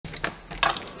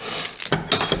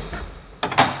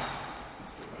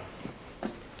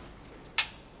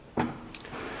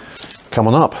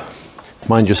come on up.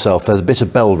 Mind yourself, there's a bit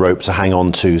of bell rope to hang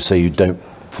on to so you don't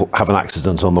have an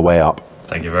accident on the way up.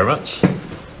 Thank you very much.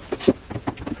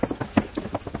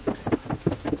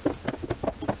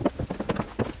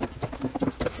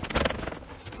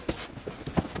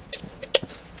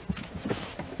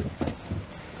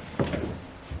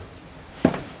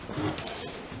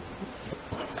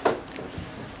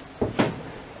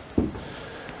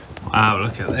 Wow,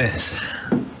 look at this.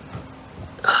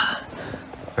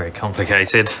 Very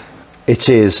complicated. It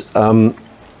is,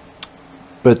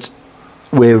 but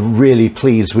we're really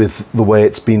pleased with the way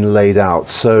it's been laid out.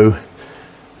 So,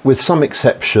 with some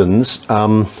exceptions,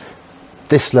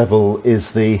 this level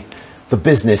is the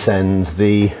business end,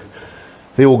 the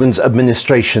organ's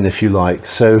administration, if you like.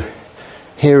 So,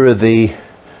 here are the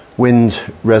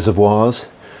wind reservoirs,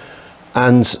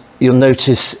 and you'll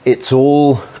notice it's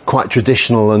all quite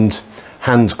traditional and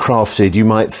handcrafted. You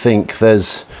might think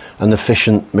there's an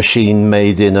efficient machine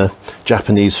made in a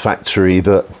Japanese factory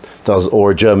that does,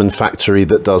 or a German factory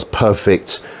that does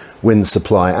perfect wind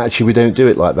supply. Actually, we don't do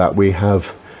it like that. We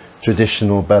have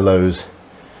traditional bellows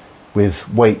with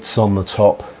weights on the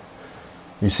top.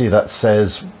 You see that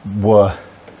says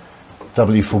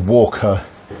W for Walker,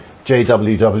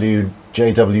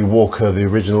 JW Walker, the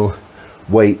original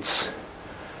weights.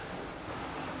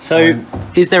 So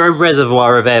is there a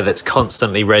reservoir of air that's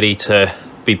constantly ready to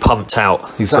be pumped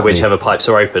out to whichever pipes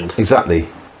are opened? Exactly.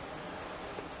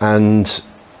 And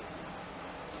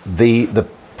the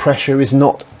pressure is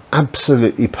not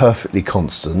absolutely perfectly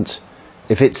constant.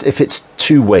 If it's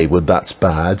too wayward, that's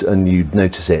bad, and you'd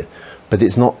notice it. But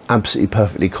it's not absolutely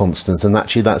perfectly constant, and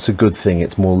actually that's a good thing.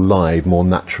 It's more live, more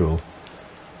natural.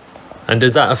 And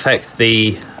does that affect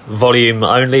the volume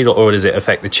only, or does it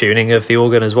affect the tuning of the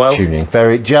organ as well? Tuning,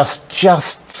 very just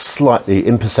slightly,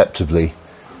 imperceptibly.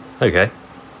 Okay.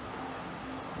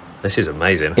 This is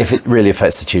amazing. If it really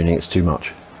affects the tuning, it's too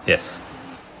much. Yes.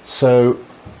 So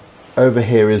over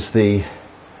here is the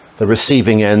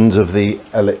receiving end of the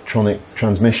electronic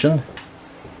transmission.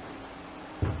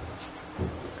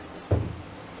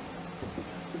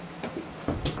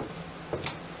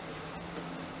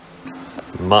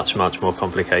 Much more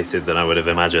complicated than I would have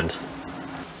imagined.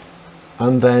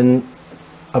 And then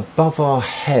above our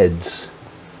heads,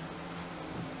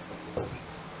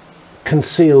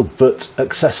 concealed but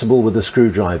accessible with a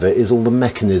screwdriver, is all the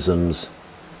mechanisms,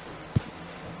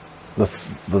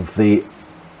 the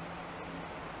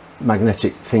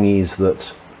magnetic thingies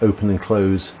that open and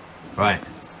close right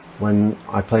when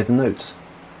I play the notes.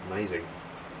 Amazing.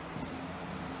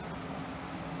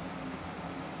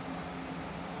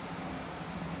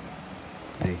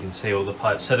 You can see all the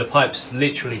pipes. So the pipes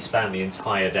literally span the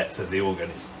entire depth of the organ.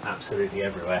 It's absolutely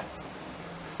everywhere.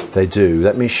 They do.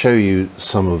 Let me show you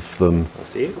some of them.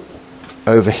 After you.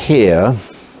 Over here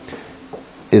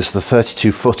is the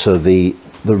 32-footer, the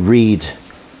reed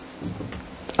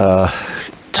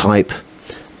type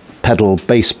pedal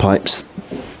bass pipes.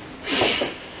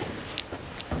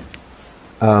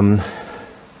 They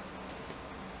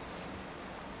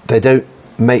don't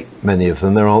make many of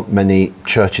them. There aren't many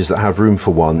churches that have room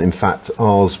for one. In fact,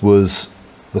 ours was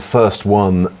the first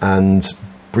one and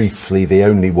briefly the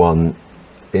only one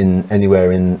in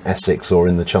anywhere in Essex or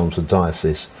in the Chelmsford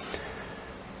diocese.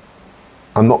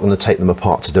 I'm not going to take them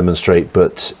apart to demonstrate,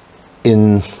 but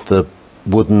in the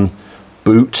wooden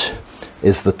boot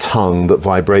is the tongue that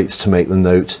vibrates to make the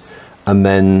note, and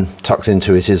then tucked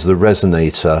into it is the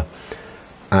resonator,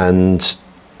 and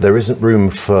there isn't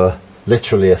room for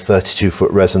literally a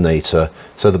 32-foot resonator,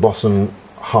 so the bottom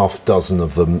half dozen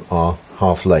of them are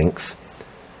half length,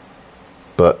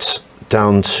 but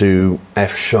down to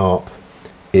F sharp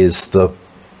is the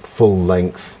full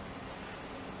length,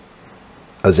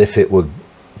 as if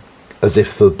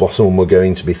the bottom were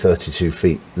going to be 32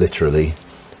 feet literally.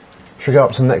 Should we go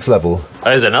up to the next level? Oh,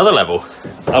 there's another level.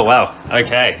 Oh wow,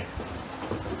 okay.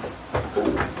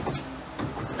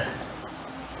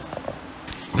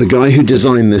 The guy who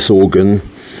designed this organ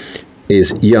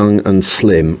is young and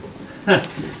slim.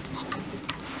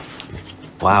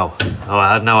 Wow. Oh,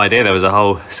 I had no idea there was a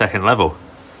whole second level.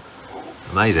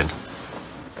 Amazing.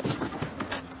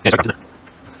 This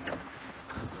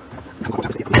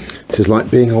is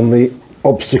like being on the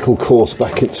obstacle course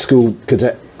back at school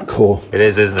cadet corps. It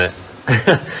is, isn't it?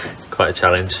 Quite a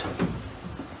challenge.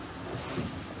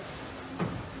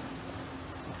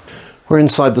 We're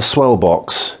inside the swell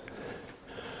box.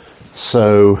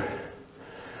 So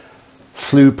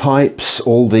flue pipes,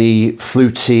 all the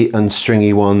fluty and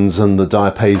stringy ones, and the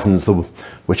diapasons,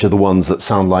 which are the ones that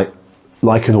sound like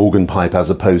an organ pipe as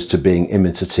opposed to being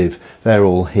imitative, they're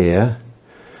all here.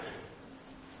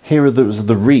 Here are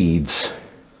the reeds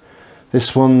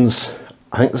This one's,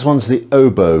 I think this one's the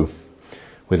oboe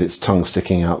with its tongue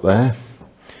sticking out there.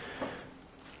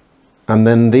 And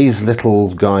then these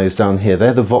little guys down here,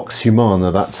 they're the vox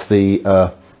humana, that's the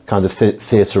kind of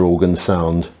theatre organ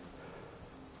sound.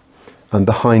 And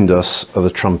behind us are the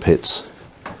trumpets,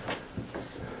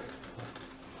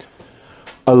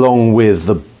 along with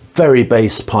the very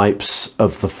bass pipes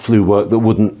of the flue work that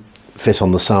wouldn't fit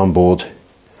on the soundboard.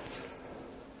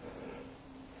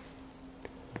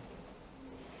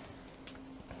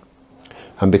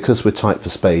 And because we're tight for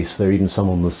space, there are even some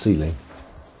on the ceiling.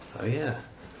 Oh yeah.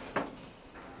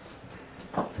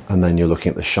 And then you're looking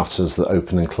at the shutters that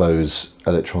open and close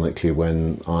electronically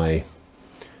when I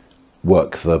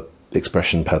work the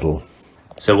expression pedal.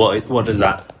 So what does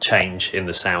that change in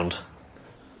the sound?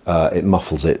 It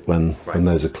muffles it when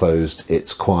those are closed.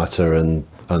 It's quieter and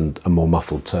a more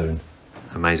muffled tone.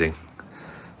 Amazing.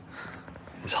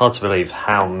 It's hard to believe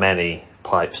how many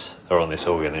pipes are on this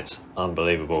organ. It's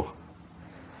unbelievable.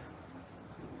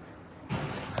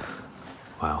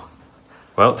 Wow.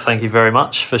 Well, thank you very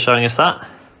much for showing us that.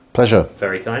 Pleasure.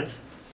 Very kind.